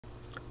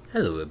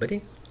Hello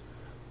everybody,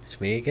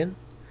 it's me again.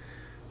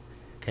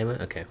 Camera?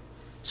 Okay.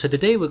 So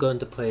today we're going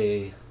to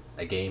play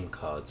a game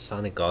called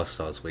Sonic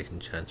All-Stars Racing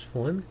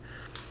Transformed.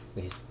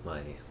 This is my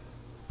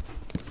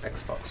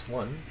Xbox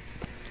One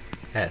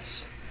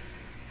S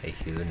right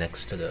here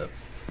next to the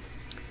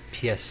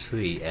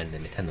PS3 and the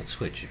Nintendo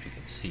Switch, if you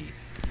can see.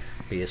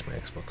 But here's my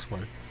Xbox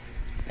One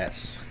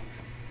S.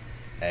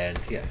 And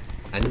yeah,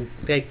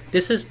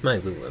 this is my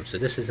room, so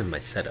this isn't my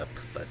setup,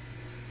 but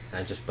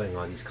I just bring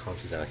all these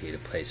consoles out here to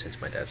play since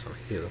my dad's not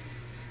here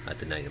at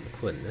the night I'm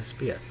recording this.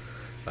 But yeah,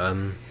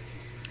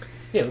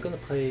 we're gonna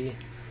play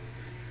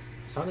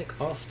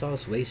Sonic All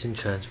Stars Racing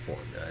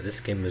Transformed.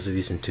 This game was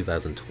released in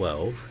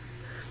 2012,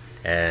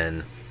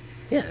 and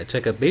yeah, it's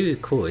like a really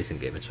cool racing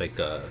game. It's like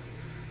yeah,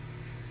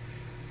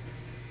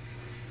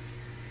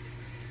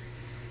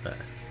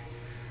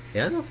 I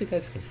don't know if you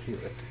guys can hear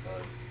it.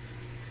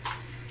 I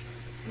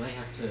might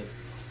have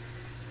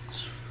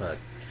to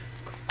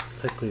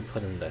quickly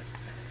put in the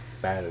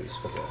batteries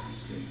for the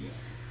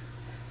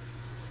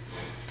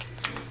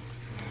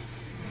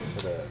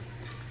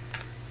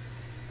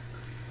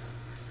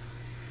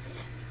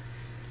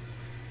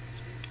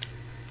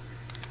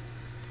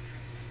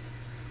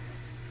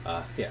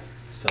yeah,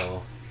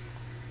 so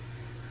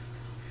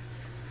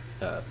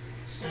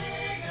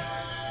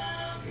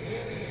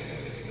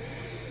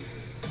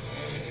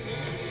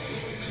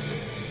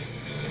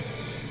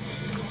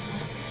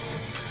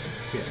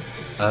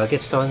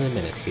get started in a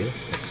minute here.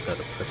 I just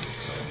gotta put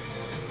this on.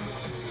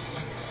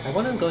 And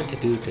what I'm going to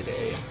do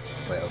today,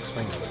 well, I'll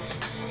explain that.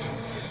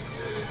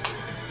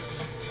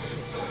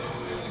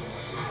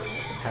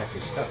 Pack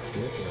your stuff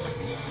here, you know what I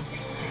mean?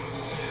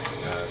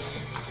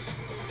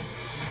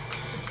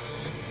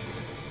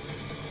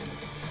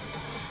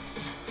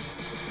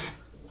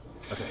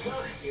 Okay.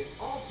 Sonic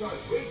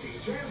All-Stars Racing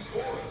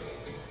Transformed.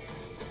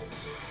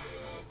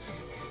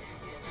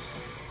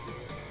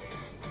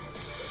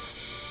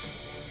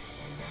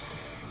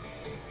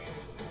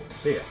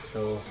 Yeah,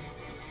 so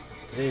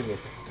today we'll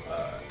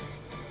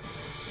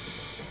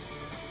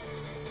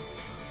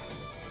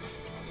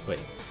wait,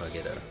 I'll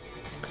get a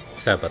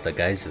sorry about that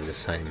guys, it was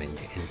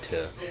assignment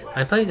into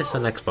I played this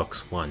on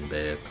Xbox One, but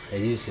it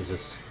uses the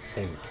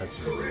same HUD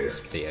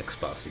as the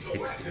Xbox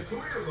 360.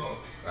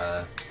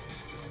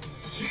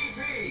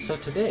 So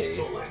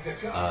today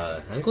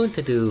I'm going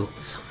to do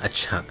a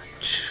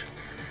challenge.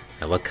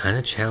 What kind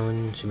of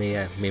challenge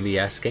may be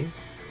asking?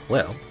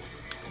 Well,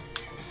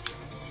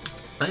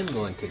 I'm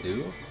going to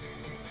do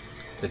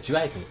the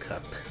Dragon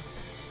Cup,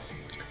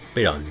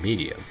 but on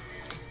medium.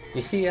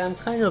 You see, I'm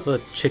kind of a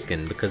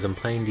chicken because I'm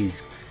playing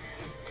these.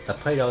 I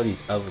played all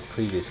these other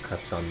previous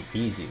cups on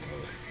easy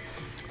mode,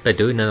 but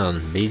doing it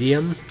on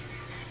medium,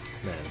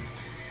 man,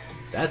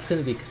 that's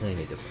gonna be kind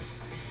of different.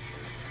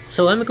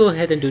 So I'm gonna go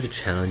ahead and do the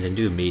challenge and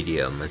do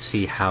medium and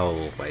see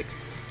how, like,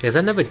 because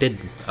I never did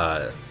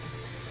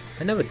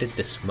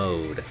this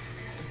mode.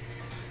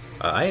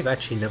 I have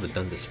actually never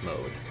done this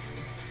mode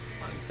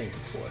on thing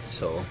before,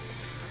 so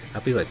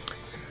I'll be like,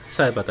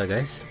 sorry about that,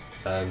 guys.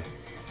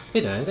 You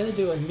know, I'm gonna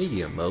do a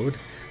medium mode.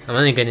 I'm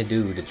only gonna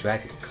do the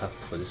Dragon Cup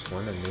for this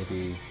one, and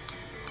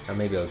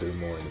maybe I'll do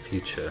more in the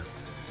future.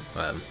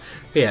 But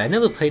yeah, I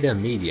never played a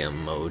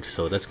medium mode,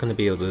 so that's gonna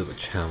be a bit of a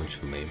challenge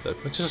for me.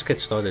 But let's just get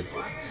started.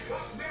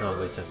 No,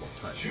 wait a more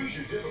time. Choose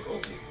your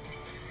difficulty.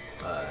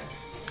 Oh,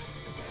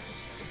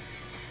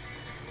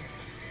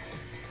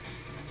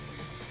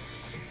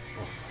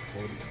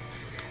 40.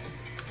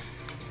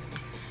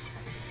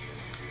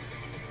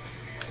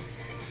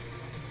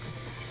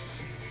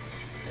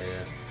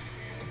 Yeah.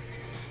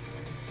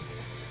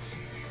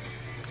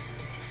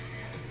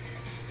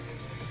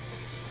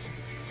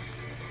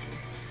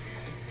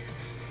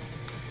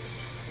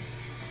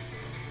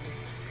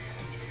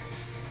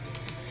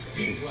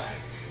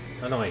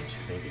 Oh no, wait,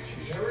 maybe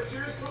choose.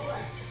 Character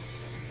select.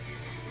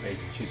 Maybe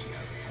choose an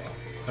avatar.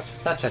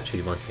 That's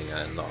actually one thing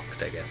I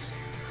unlocked, I guess.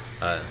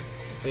 But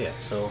yeah,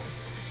 so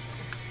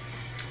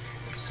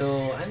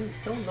I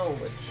don't know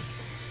which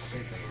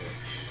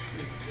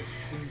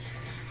choose.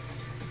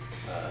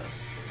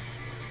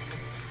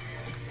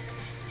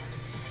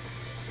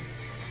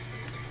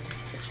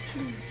 Let's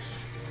choose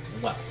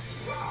what?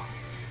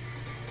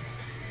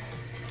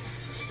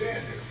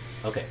 Standard.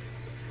 Okay.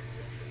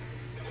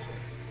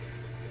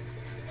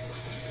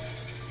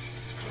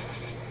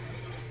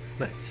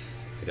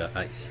 Nice. I got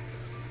ice.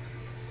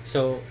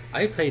 So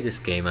I played this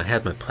game. I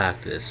had my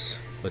practice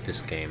with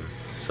this game.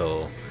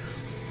 So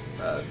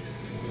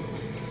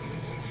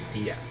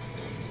yeah.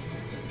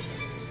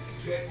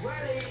 Get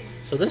ready.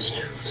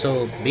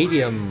 So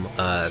medium.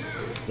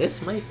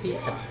 This might be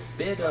a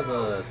bit of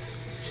a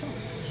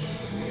challenge.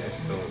 Yeah.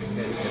 So you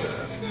guys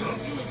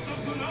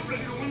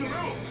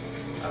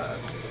yeah.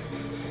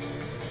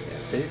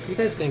 So if you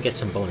guys gonna get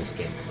some bonus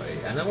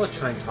gameplay, and I will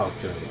try and talk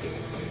during the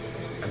gameplay.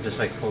 I'm just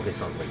like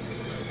focused on racing.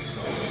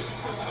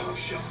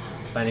 So.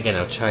 But again,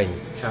 I'll try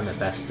my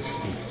best to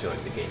speak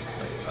during the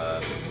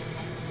gameplay.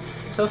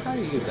 So how are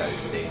you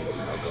guys'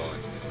 days going?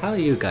 How are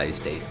you guys'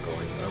 days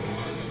going?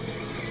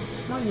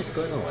 Mine is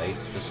going alright.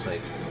 It's just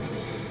like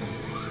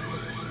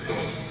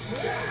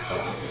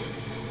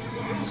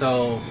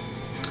So,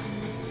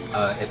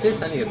 if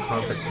there's any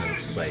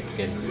accomplishments like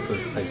getting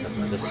first place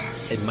on this,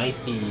 it might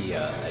be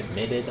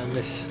admitted on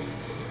this,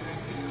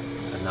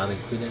 not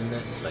included in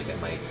this. Like I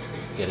might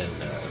get in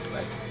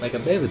like a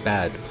very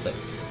bad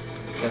place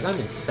because I'm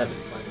in 7th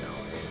right now,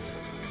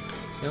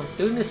 and you know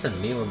doing this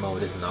in mirror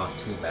mode is not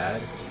too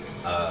bad.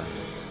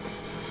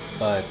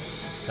 But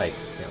like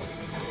you know,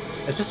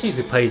 especially if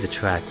you played the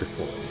track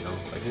before, you know,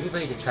 like if you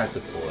played the track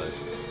before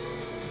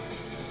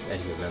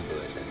and you remember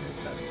it, then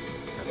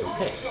that's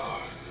okay.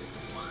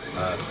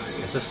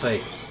 It's just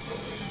like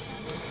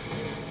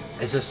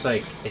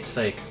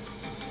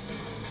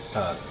I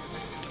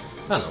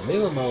don't know,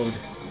 mirror mode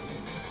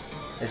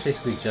is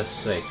basically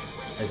just like,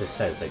 as it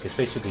says, like it's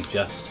basically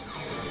just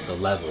the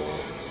level,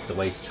 the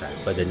racetrack,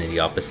 but then in the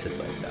opposite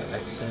like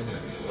direction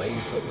and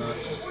ways whatnot.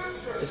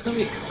 It's gonna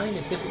be kind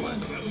of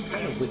different,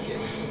 kind of wicked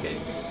to get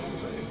used to,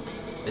 but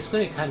it's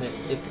gonna kind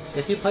of,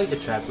 if you played the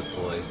track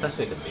before,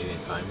 especially like a million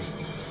times,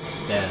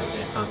 then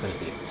it's not gonna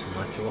be too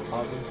much of a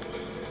problem.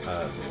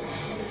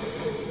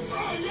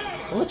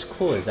 What's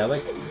cool is that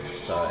like,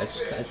 I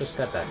just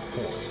got that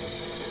coin,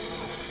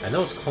 and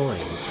those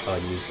coins are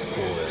used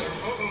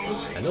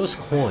for, and those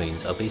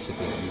coins are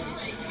basically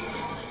used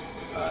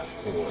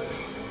for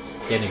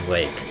getting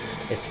like,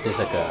 if there's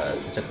like a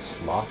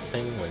slot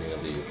thing when you're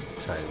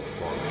trying to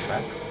go on the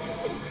track.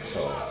 So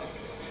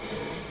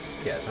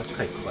yeah, so that's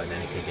quite cool, and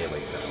then you can get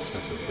like a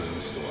special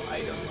boost or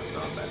item or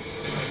not that as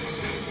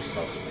soon as you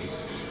start the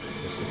race,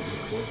 which is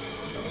really cool.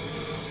 So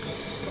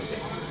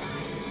okay.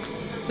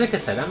 Like I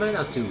said, I might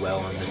not do well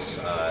on this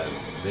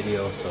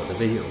video, so the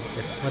video,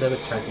 if whatever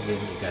track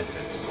game you guys are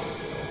gonna see.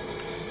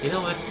 So you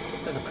know what?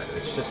 Doesn't matter.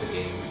 It's just a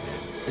game,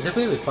 and it's a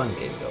really fun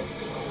game though,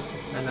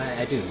 and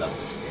I do love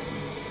this game.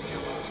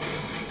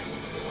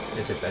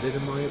 Is it better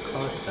than Mario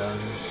Kart?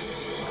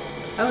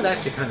 I would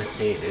actually kind of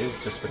say it is,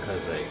 just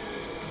because like,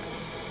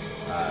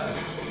 I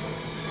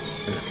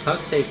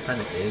would say it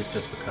kind of is,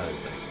 just because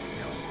like,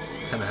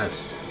 you know,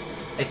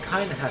 it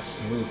kind of has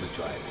smoother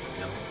driving,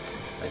 you know,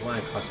 like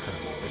Mario Kart's kind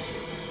of more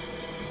wicked,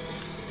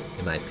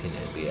 in my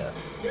opinion. But yeah.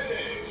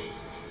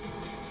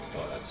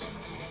 Oh, that's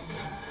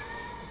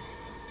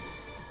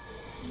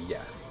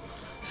yeah.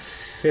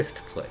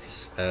 5th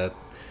place.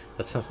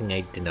 That's something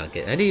I did not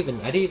get. I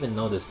didn't even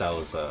notice that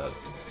was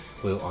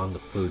we were on the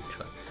food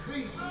truck.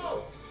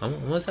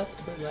 Was that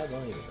the first lap? I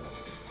don't even know.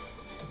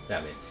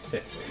 That meant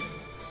 5th.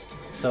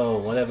 So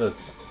whatever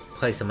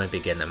place I might be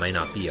getting, I might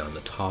not be on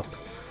the top.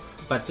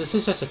 But this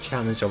is just a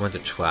challenge I want to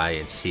try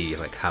and see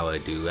like how I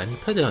do, and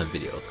put it on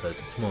video because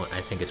it's more.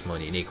 I think it's more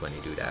unique when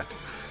you do that.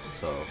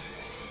 So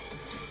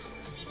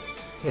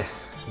yeah,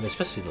 and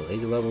especially the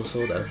later levels,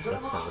 so that's gonna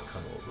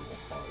become a little bit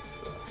more hard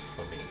for us,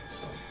 for me.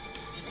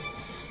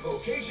 So.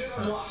 Location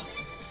unlocked.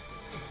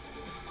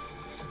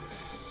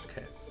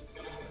 Okay.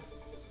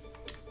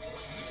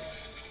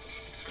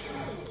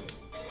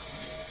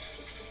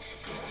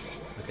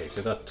 Okay,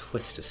 so I got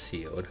Twister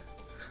sealed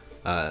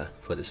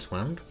for this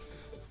round.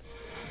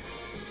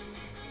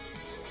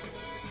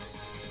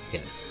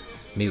 Yeah,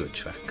 mirror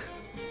track.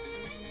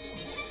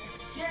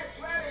 Get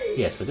ready.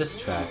 Yeah, so this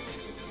track,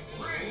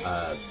 3,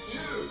 2,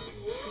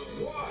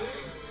 1,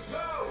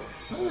 go.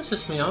 well, it's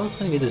just me. I don't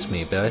think it is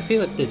me, but I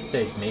feel like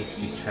they makes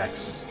these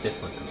tracks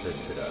different compared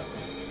to the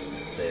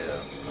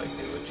like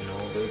the original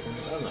versions.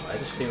 I don't know. I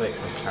just feel like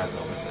some track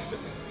moments are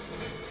different.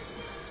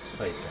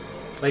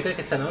 Like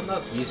I said, I'm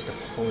not used to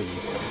fully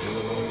used to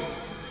mirror mode.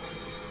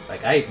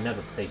 Like I've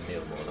never played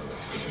mirror mode on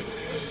this game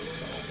before,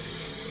 so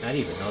I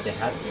didn't even know they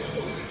had mirror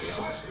mode, to be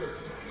honest.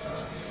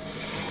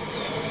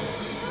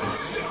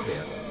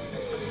 Yeah.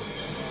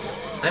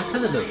 I'm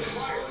kind of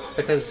nervous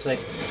because like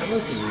I'm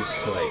mostly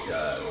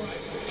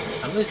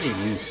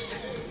used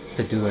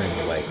to doing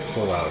like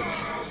full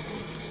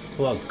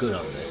out good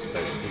on this,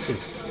 but this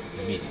is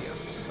medium,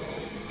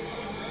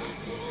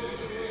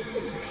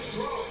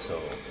 so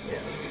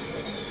yeah.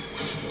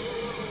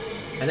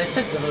 And I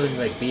said I would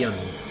like be on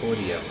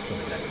podium for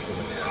the next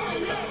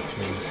cup, which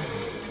means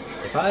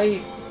if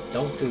I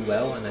don't do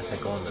well and if I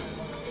go on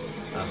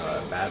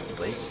a bad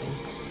placing,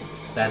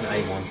 then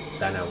I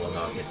will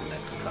not get the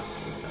next cup.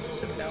 I'm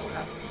assuming that will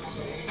happen.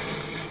 So,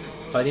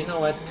 but you know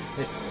what?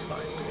 It's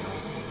fine. You know,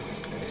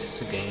 it's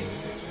just a game.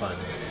 It's fun,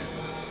 and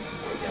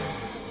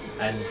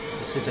yeah. And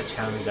this is a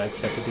challenge I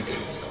accepted to do.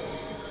 So,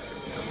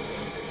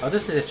 oh,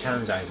 this is a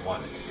challenge I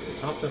wanted to do.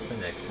 It's not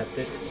something I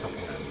accepted. It's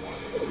something I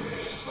wanted.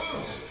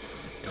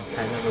 You know,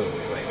 kind of a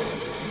way.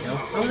 You know,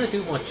 I want to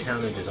do more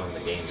challenges on the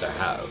games I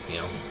have.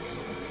 You know,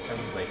 kind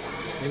of like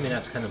maybe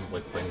that's kind of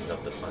what brings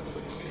up the fun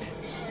with this game.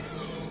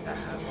 I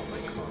have on my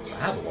console. I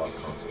have a lot of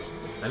consoles.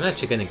 I'm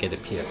actually gonna get a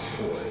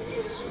PS4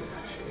 soon.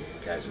 Actually,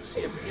 you guys will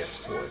see a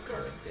PS4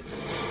 coming.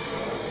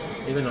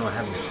 Even though I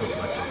haven't played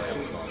much of my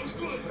own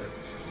console, but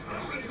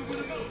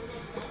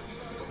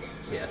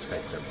yeah, that's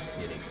kind of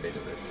a unique bit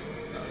of it.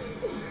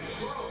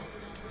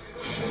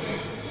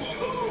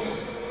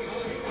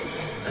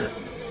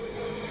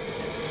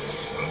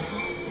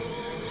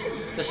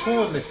 The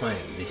Swarm is my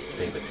least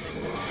favorite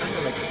thing. I kind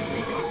of like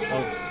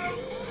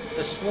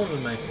the Swarm,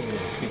 in my opinion,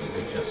 is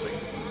basically just like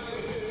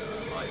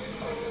Mario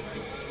Kart.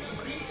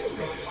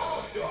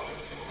 All-Star.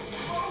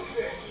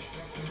 Smoking.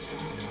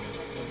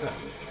 What's that?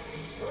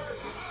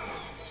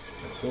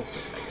 A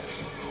Corpus, I guess.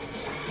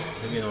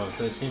 Maybe, you know,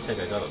 because it seems like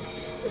I got a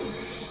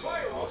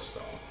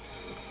All-Star.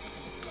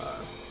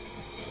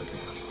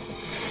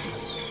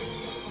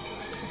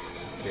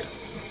 Yeah.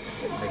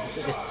 Like,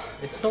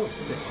 it's so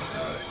different.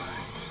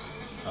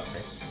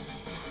 Okay.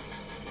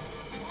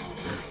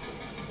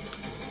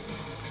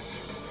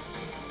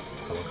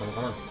 Come on, come on,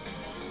 come on.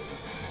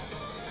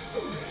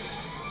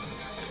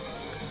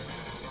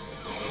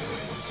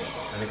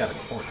 And I got a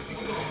corner.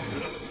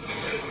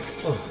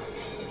 Oh.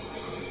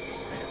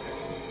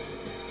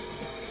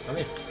 I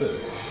mean,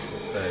 first,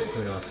 but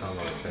who knows how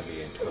long it's gonna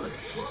be until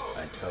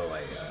I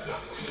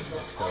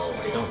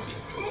don't beat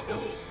first, you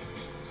know?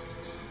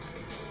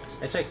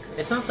 It's like,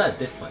 it's not that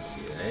different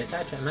here. It's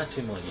actually, I'm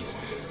actually more used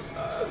to this.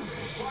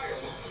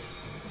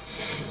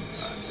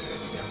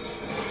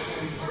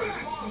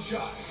 Long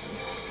shot.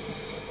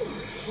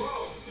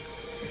 Throw.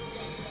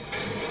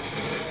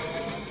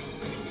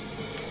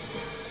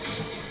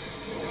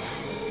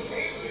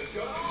 Avery's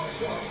got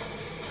All-Star.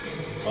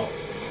 Oh.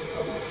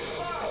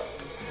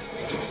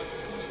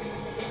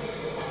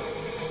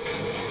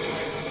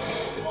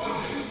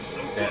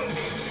 Yeah.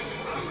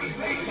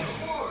 Baby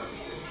Swarm.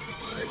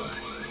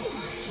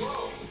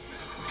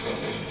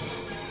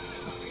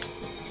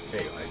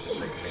 There you go, I just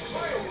like mixed it.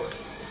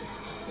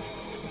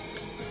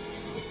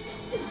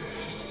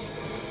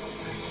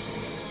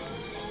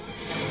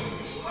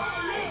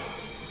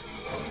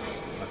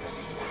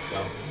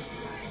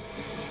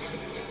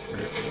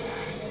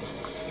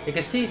 You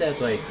can see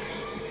that, like,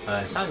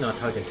 so I'm not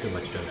talking too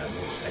much during that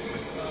move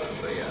segment,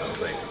 but yeah, I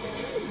was like,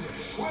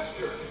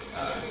 Twister.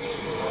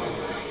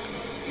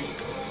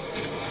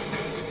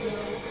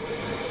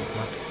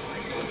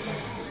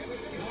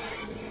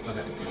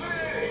 okay.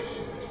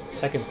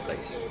 Second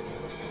place.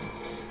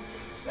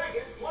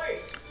 Second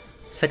place.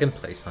 Second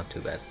place, not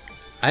too bad.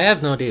 I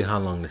have no idea how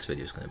long this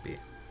video is going to be,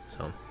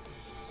 so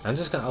I'm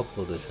just going to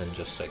upload this and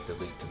just like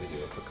delete the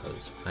video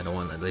because I don't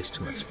want to waste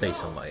too much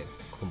space on my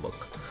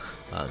Chromebook.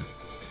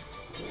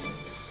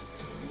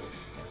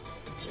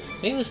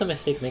 Maybe it was a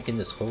mistake making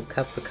this whole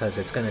cut because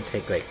it's going to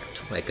take like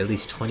at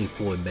least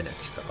 24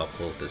 minutes to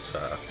upload this.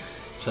 So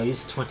at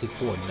least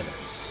 24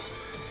 minutes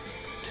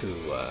to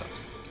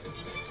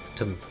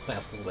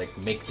like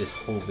make this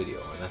whole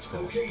video, and that's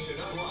going to. Location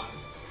unlocked.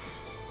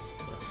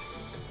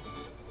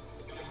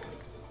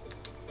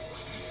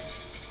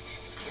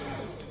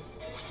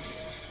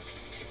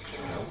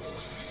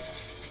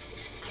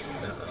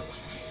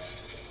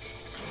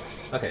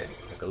 Okay,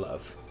 like a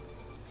love.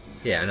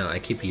 Yeah, I know. I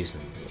keep using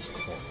those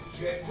coins.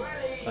 Get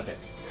ready. Okay.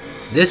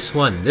 This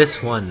one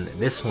is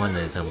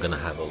I'm gonna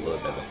have a little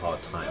bit of a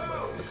hard time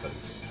with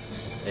because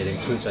it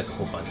includes like a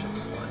whole bunch of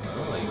coins. I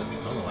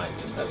don't know why I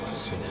used that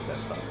as soon as I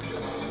started.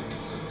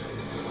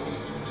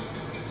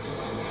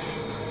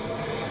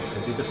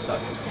 Because you just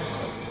started.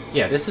 So.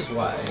 Yeah, this is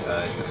why.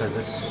 Because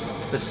this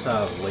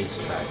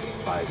racetrack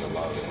requires a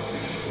lot of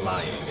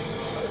flying in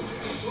this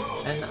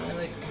stuff. And I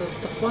like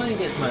the flying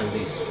is my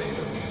least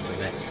favorite. The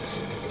next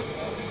is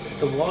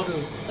the water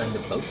and the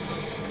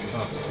boats is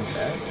not too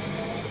bad,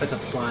 but the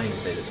flying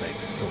bit is like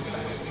so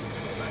bad.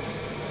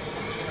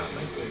 It's not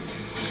like good.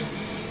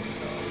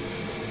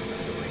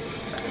 So the race is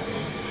bad.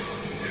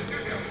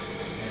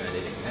 And I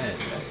didn't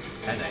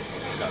and I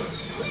got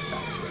right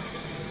back to it.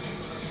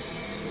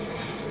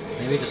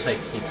 Maybe just like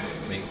keep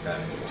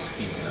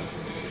speeding up,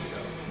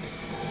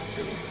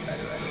 do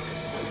better at it.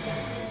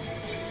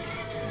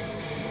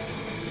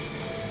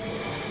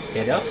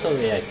 Yeah, they also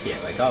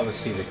like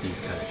obviously with these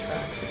kind of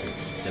tracks, if you,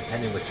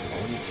 depending which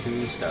mode you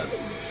choose, the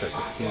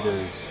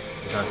computers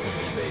is not going to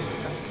be very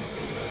custom.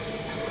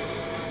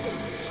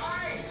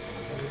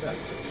 What is that?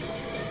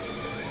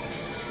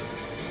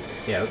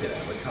 Yeah, look at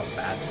that. Look how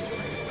bad this is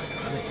right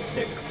now. I'm at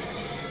 6.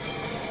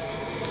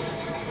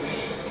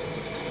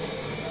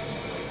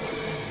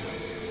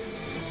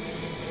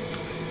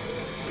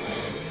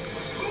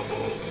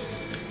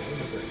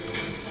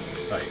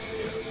 Right,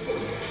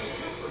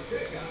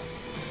 yeah.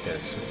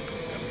 Yes.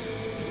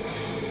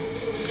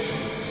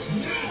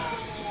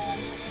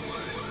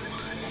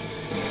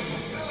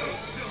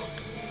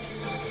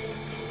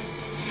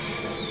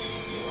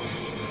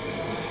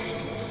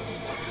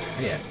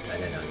 Yeah, and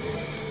then I'll do a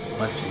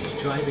bunch of these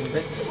driving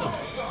bits.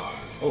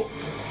 Oh,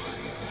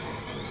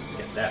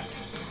 get that.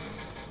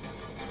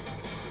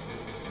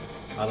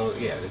 Although,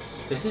 yeah,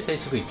 this is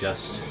basically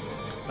just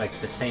like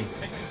the same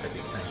thing, except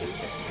you can't get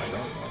hit. Like,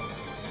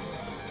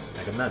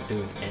 like I'm not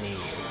doing any.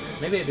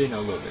 Maybe I'm doing a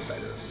little bit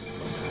better.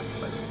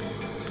 But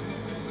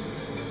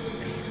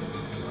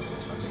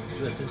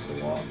drift into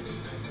the wall.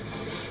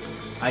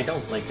 I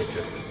don't like the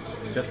drifting.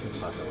 The drifting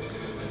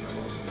puzzles.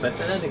 But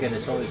then again,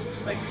 it's always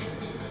like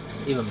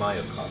even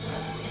Mario Kart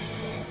has this.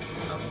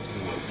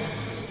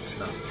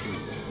 Not too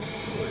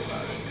worried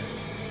about it.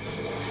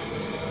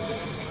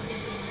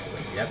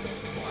 You have to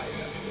fly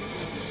that.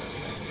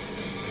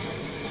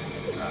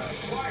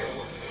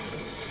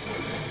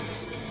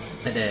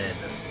 And then,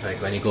 like,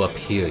 when you go up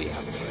here, you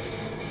have to,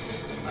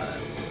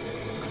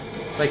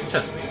 like,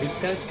 trust me, if you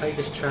guys play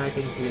this track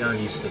and you're not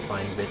used to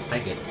finding it, I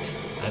get it.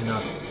 I'm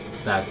not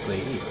that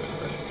great either,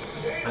 but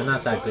I'm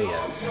not that great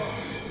at this.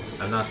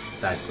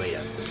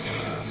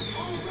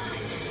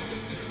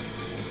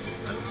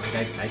 I'm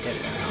like, I get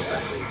it, I'm not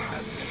that great at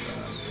this.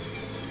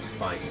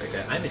 Fine, like,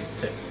 I'm in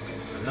 5th.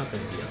 I'm not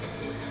going to be on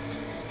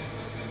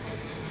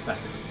but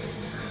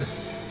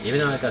even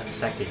though I got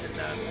 2nd in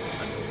that on the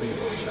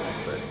previous track,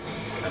 but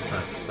that's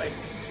not like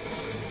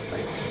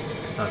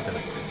it's not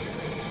gonna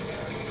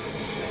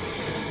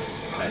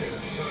better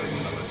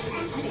unless it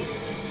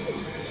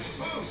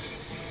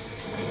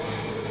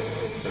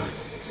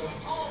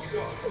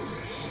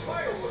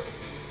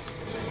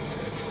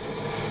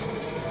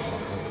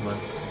come on.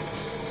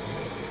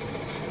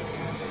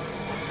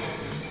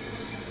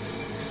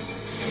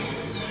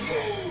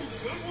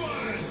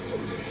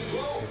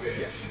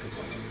 Yes, good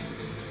one.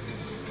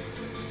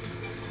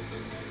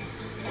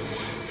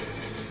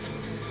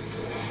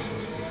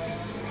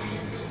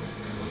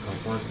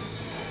 Come on.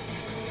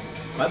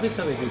 Why did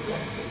somebody do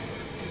that?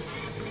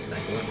 Can I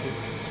go up here?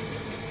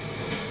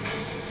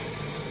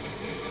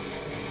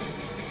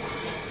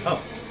 Oh,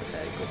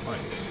 okay, go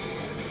find it.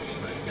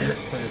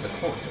 But there's a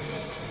coin.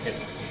 Get it.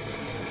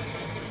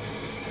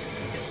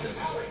 Get the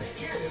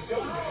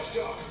let's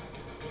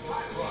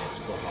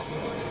go hop on.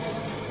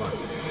 Come on.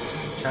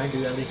 Try and do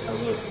at least a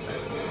little bit better.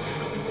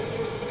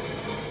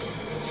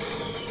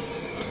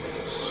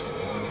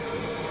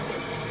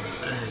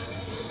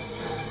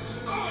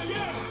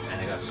 And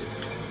I got super.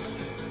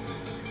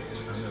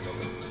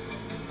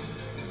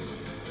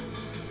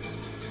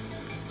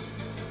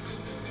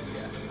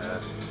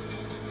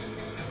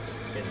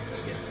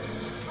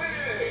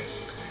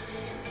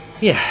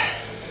 Yeah,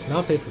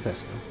 not very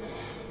professional.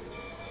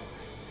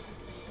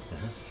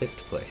 5th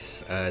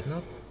place.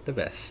 Not the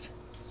best.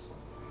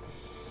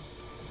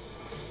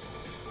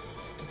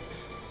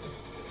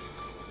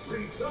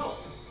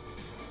 Results.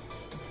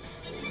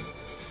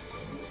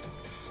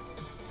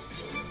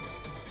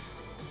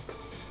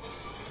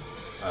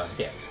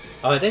 Yeah.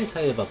 Oh, I didn't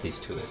tell you about these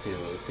two.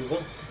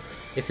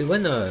 If you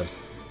win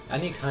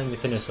anytime you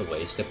finish a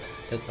race,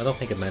 I don't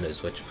think it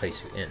matters which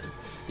place you're in.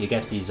 You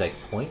get these like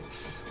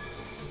points,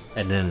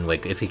 and then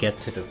like if you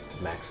get to the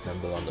max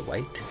number on the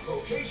white,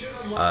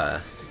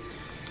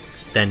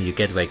 then you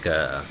get like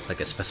a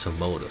special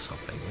mode or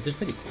something, which is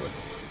pretty cool.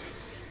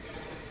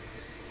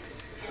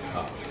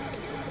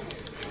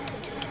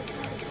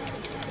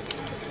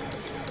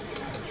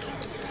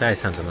 Sorry, it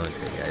sounds annoying to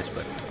you guys,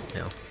 but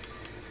you know.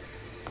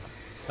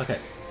 Okay.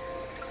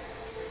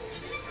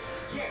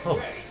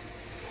 Oh,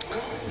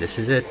 this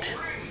is it.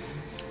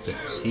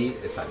 Let's see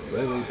if I'm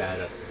really bad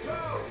at this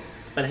one.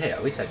 But hey,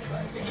 at least I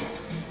tried.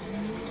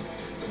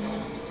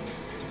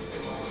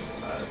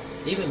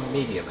 Even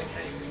medium I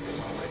can't even do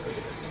quite good at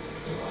it.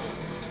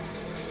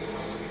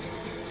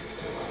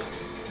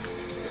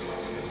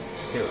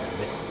 Here, I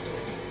missed it.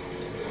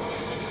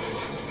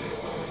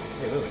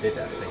 Hey, really did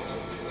that thing.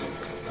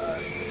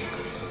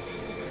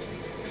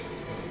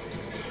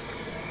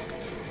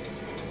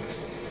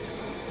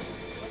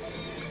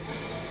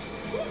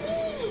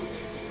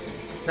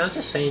 Now, I'm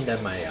just saying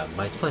that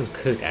my friend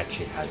Kurt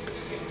actually has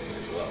this game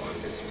as well on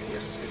his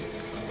PS3,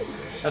 so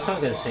that's all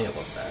I'm gonna say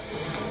about that.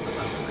 I'm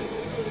not gonna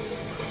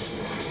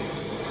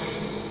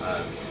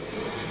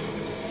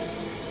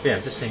yeah,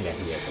 I'm just saying that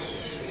he has a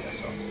PS3,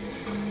 that's all.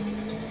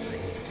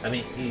 I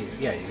mean,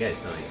 yeah, you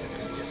guys know he has a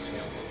PS3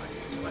 on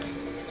my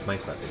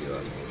Minecraft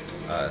video.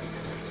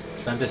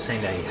 But I'm just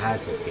saying that he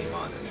has this game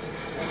on it.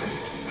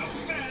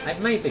 I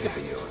might make a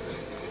video on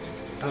this.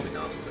 Probably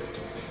not, but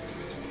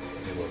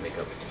maybe we'll make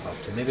a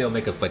part 2. Maybe I'll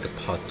make a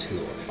part 2 or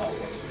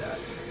follow-up to that.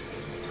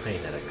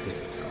 Playing that at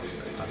Chris's house,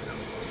 but I don't know.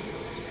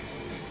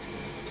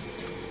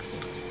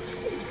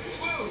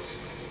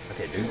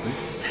 Okay, dude,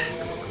 boost.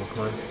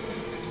 Come on.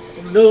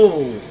 Oh, no!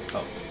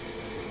 Oh.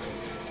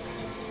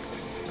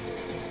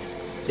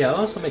 Yeah, I'll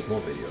also make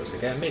more videos.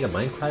 Okay, I made a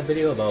Minecraft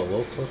video about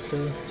Roller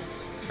Coaster,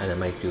 and I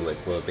might do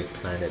like Little Big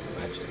Planet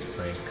Magic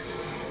Plank.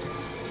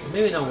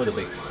 Maybe not Little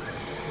Big Planet,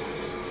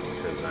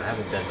 because I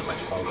haven't done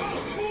much progress on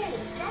it.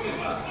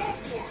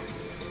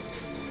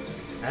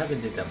 I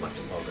haven't did that much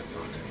progress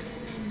on it.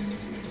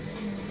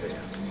 But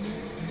yeah.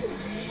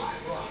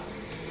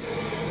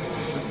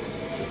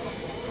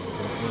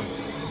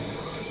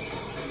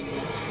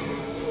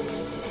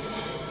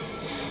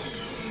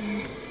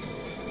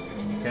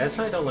 Yeah, that's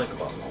what I don't like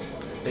about mobile.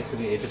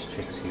 Basically, it just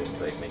tricks you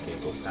into like making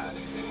it go bad,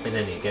 and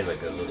then you get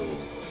like a little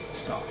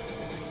star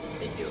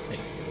in your thing.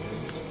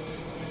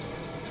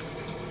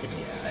 And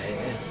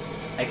yeah,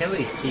 I can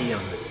really see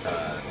on this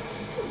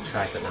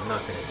track that I'm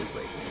not gonna do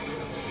great.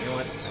 So you know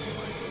what? That's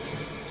fine.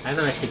 I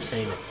know I keep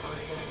saying it's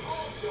fine,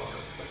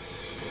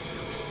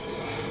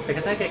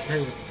 because I get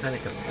kind of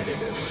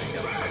competitive when I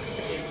go comes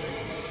to game.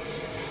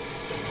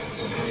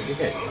 You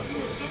guys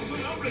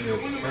probably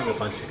there's a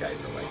bunch of guys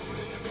who like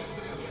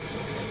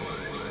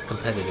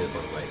competitive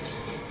on like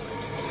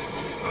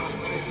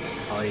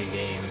party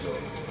games or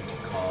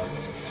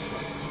cards,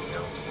 you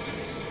know.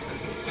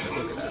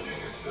 Look at that.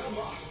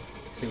 unlocked.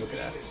 See, look at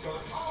that. It's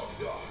gone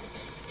all-star.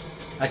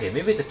 Okay,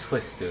 maybe the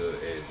Twister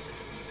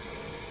is.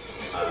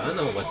 I don't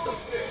know what the.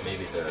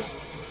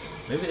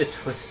 Maybe the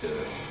Twister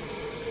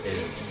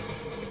is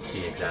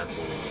the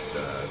example of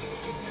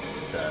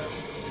the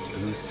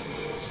blue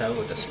cell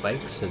with the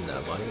spikes in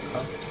the Mario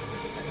Kart.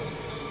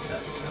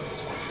 That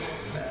sounds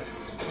bad.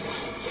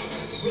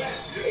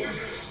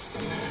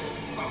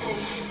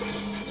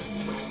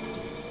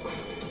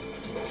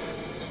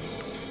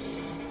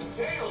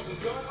 Tails has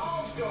gone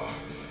all-star.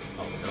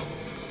 Oh no.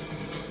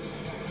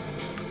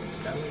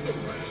 That was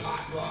right.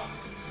 Hot block.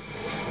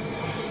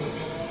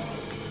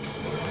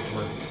 Come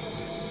on.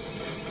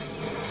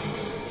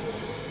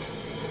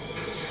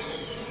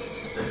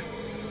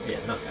 Yeah,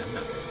 I'm not gonna do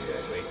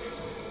that great.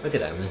 Look at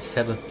that, I'm in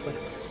 7th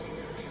place.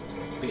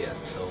 But yeah,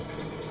 so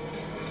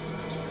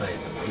I in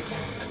the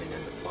racing, I mean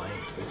in the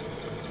flying too.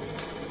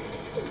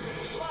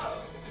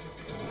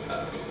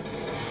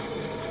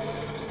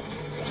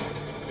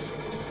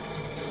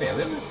 Yeah,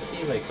 we want to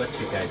see like what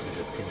you guys'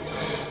 opinion on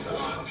this.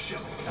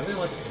 I really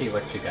want to see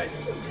what you guys'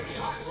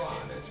 opinion on this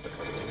game is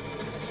because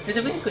it's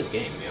a really good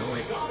game, you know.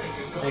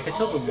 Like it's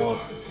a little more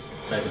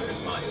better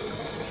than Mario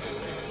Kart.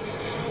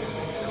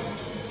 You know?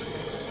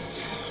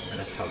 And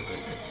that's how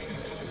good this game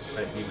is.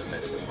 It's even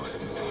better than Mario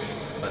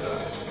Kart. But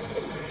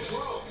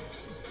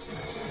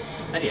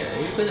and yeah,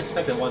 you could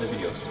expect a lot of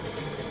videos from me.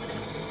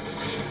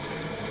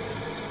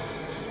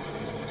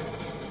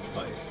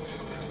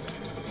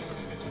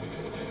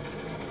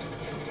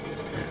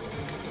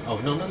 Oh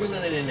no no no no no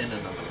no no no no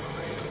no.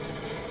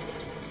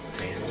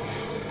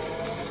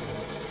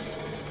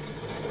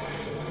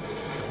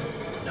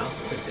 Not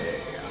today.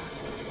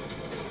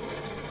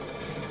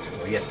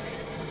 Oh yes.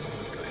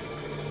 Okay.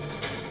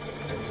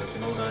 There's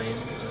no 9.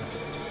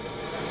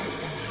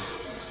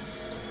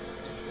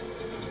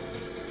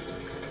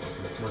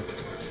 Come on.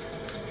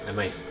 Am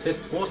I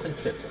 4th and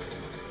 5th?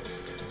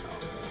 Oh.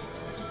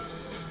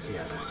 See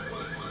how that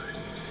goes.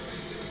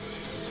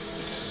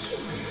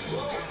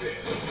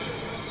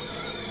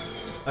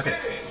 Okay.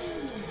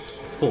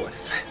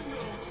 4th.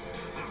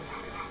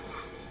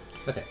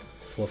 Okay,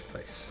 4th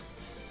place.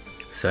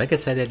 So I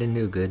guess I didn't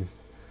do good.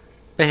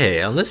 But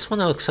hey, on this one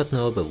I'll accept a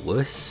little bit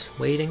worse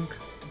waiting.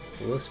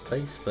 Worse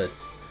place, but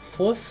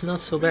 4th not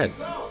so bad.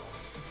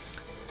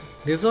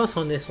 The last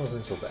one this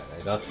wasn't so bad.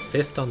 I got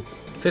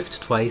 5th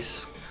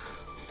twice,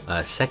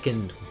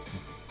 2nd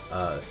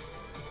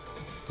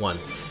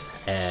once,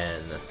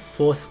 and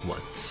 4th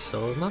once.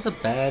 So not a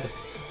bad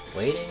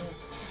waiting.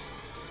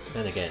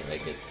 Then again,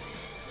 like it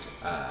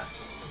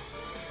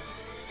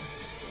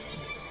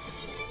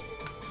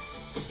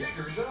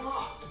Stickers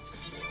unlocked.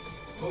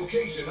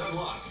 Location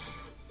unlocked.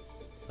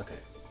 okay.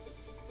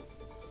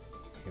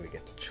 Here we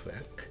get the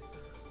track.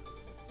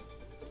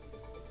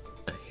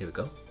 Here we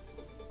go.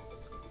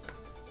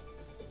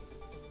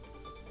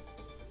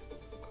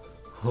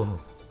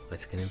 Oh,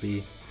 what's gonna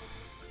be?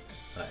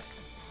 Alright.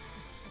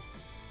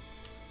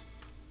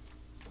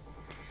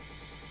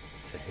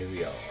 So here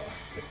we are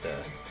with the.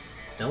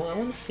 Now I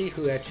want to see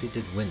who actually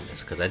did win this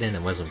because I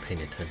wasn't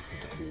paying attention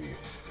to who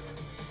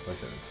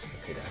wasn't.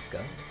 Okay, that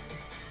guy.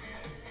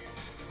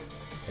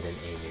 And then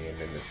Amy, and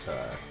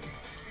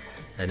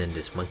then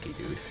this monkey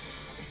dude.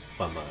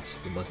 Bumbass,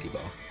 the monkey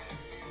ball.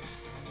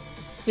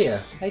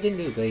 Yeah, I didn't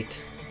do great.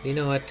 You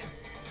know what?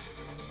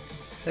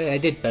 I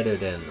did better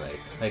than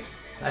like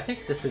I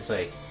think this is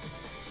like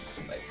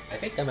I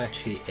think I'm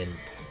actually in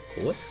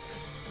 4th.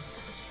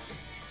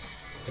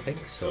 I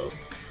think so.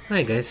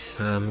 Alright guys,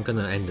 I'm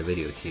gonna end the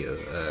video here.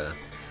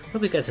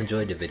 Hope you guys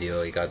enjoyed the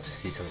video. You got to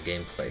see some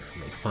gameplay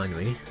from me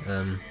finally.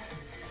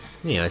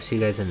 Yeah, I'll see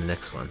you guys in the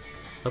next one.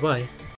 Bye bye.